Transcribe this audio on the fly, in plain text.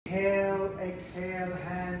Exhale,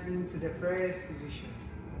 hands into the press position.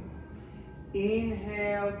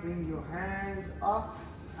 Inhale, bring your hands up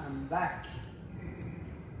and back.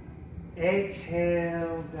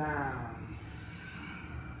 Exhale, down.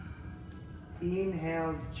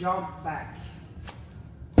 Inhale, jump back.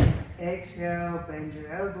 Exhale, bend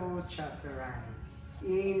your elbows, chaturanga.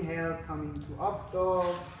 Inhale, come into up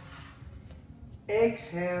dog.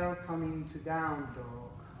 Exhale, come into down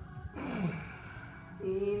dog.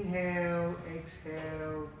 Inhale,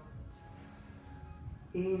 exhale.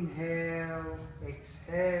 Inhale,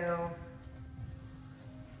 exhale.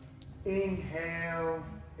 Inhale,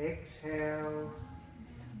 exhale.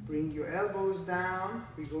 Bring your elbows down.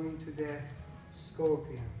 We go into the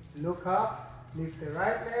scorpion. Look up, lift the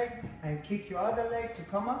right leg and kick your other leg to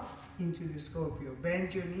come up into the scorpion.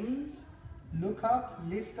 Bend your knees, look up,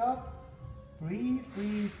 lift up, breathe,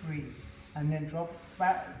 breathe, breathe. And then drop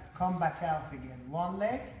back, come back out again. One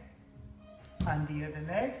leg and the other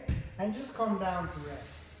leg. And just come down to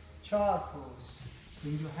rest. Child pose.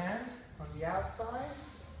 Bring your hands on the outside.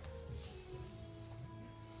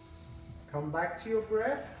 Come back to your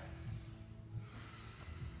breath.